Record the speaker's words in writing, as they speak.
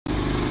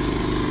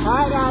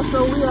Alright guys,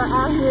 so we are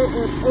out here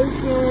at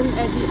Aiken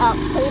at the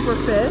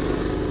Oktoberfest.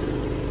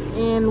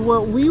 And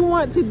what we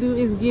want to do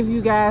is give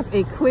you guys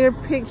a clear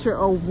picture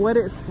of what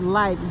it's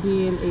like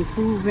being a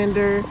food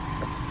vendor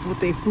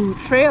with a food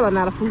trailer.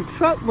 Not a food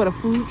truck, but a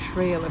food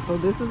trailer. So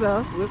this is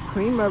us with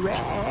Creamery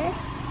and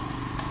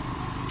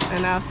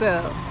our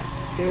setup.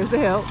 Here's the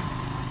help.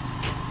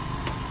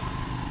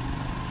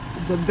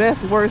 The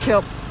best, worst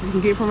help you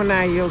can get from a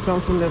 9-year-old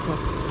comes from this one.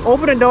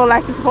 Open the door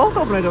like you're supposed to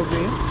open the door for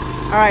you.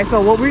 All right,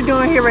 so what we're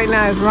doing here right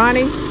now is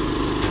Ronnie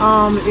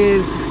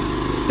is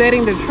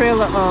setting the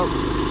trailer up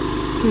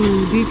to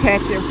detach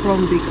it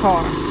from the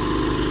car.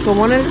 So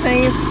one of the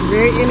things,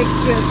 very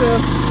inexpensive,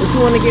 if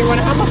you want to get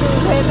running, how much does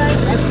it pay that?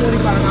 That's $45.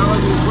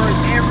 It's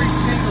worth every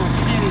single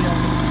penny of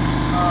it.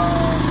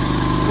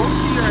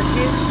 Most of your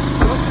hitch,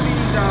 most of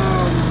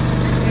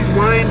these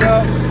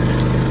wind-up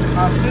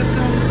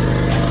systems,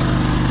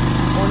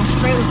 or these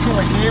trailers come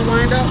with hand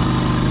wind-ups.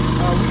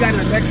 We got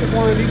an electric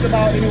one. These are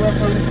about anywhere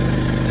from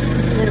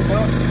 $200 to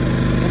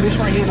 $400. And this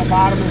right here on the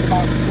bottom is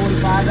about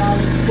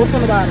 $45. What's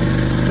on the bottom?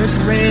 This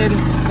red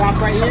rock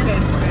right here. Okay.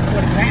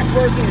 When that's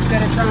working,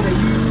 instead of trying to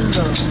use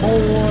a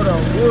board or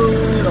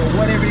wood or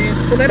whatever it is.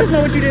 Well, let us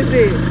know what you just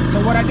did.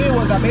 So what I did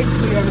was I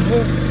basically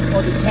unhooked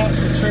or detached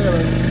the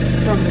trailer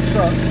from the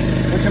truck,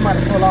 which I'm about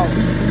to pull off.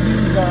 We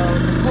use the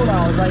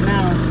pull-outs right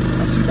now,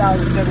 a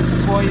 2007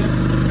 Sequoia.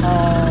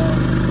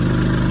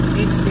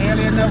 It's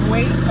barely enough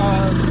weight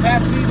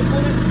capacity to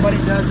pull it, but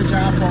it does the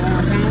job for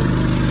around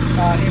town.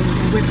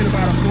 And within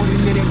about a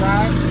 40-minute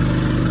ride.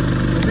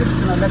 And this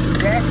is an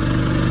electric jack.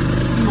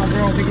 See my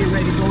girls are getting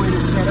ready to go in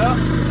and set up.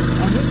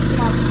 And this is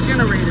my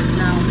generator.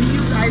 Now we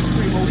use ice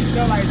cream, or we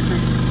sell ice cream.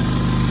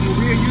 And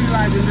we are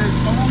utilizing this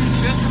only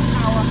just to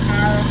power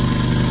our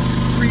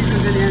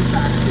freezers in the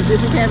inside. The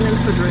dipping cabinet and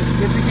refrigerator.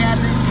 Dipping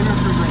cabinet and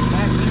refrigerator.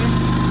 That in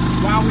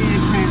while we're in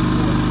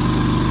transport.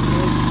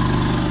 It's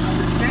a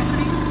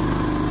necessity.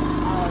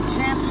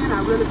 Champion,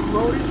 I really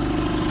promote it.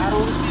 I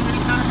don't receive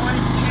any kind of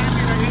money from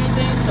Champion or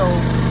anything, so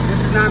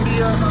this is not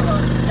me.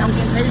 I'm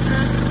getting paid for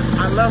this.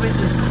 I love it.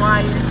 It's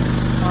quiet,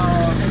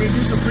 and they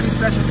do some pretty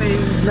special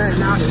things,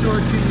 and I'll show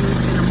it to you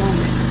in a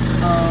moment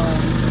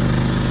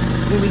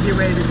when we get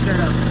ready to set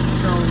up.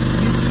 So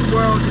YouTube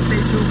world, just stay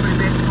tuned for the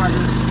next part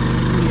of this